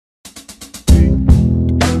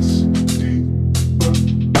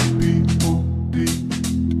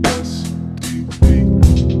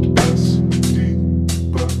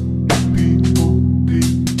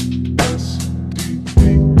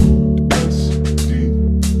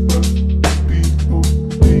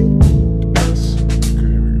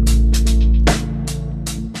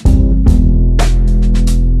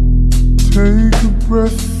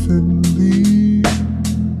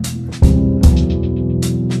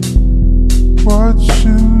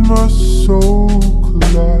my soul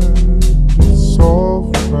collide, it's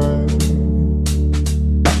alright.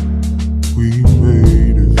 We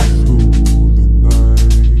made it through the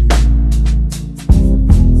night.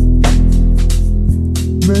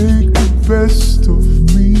 Make the best of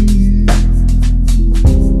me.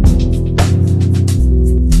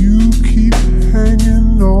 You keep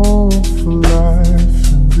hanging on for life,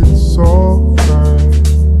 and it's alright.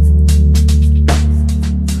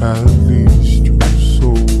 At least your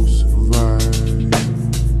soul survives.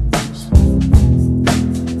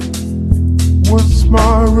 What's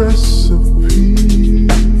my recipe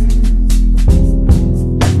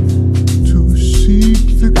to seek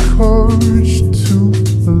the courage to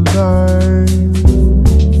align,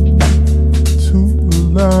 to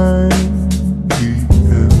align? The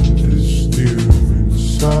end is near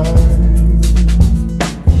inside.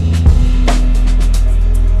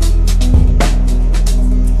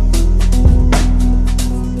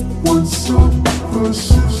 Oneself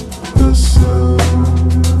versus the self.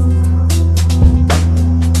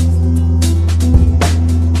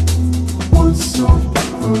 Oneself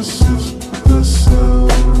versus the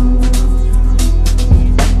self.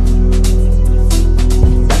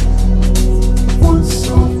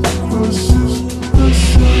 Oneself versus the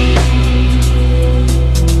self.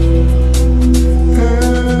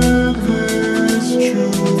 And it's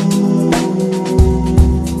true.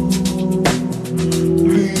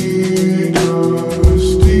 Lead us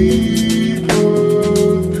deeper,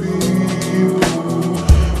 people.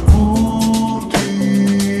 Moody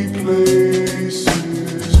places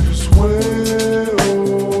where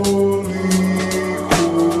all equal.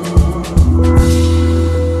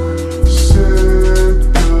 Set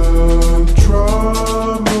the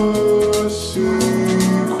drama sequel.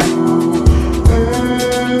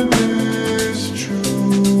 And it's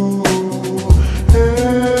true.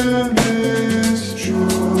 And it's true.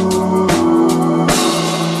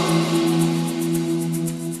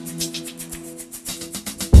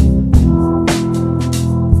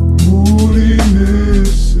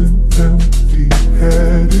 Moodiness and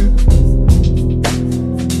empty-headed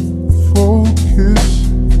focus.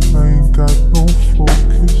 I ain't got no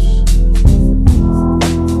focus.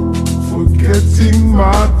 Forgetting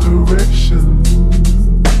my direction.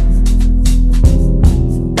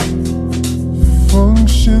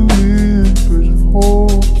 Functioning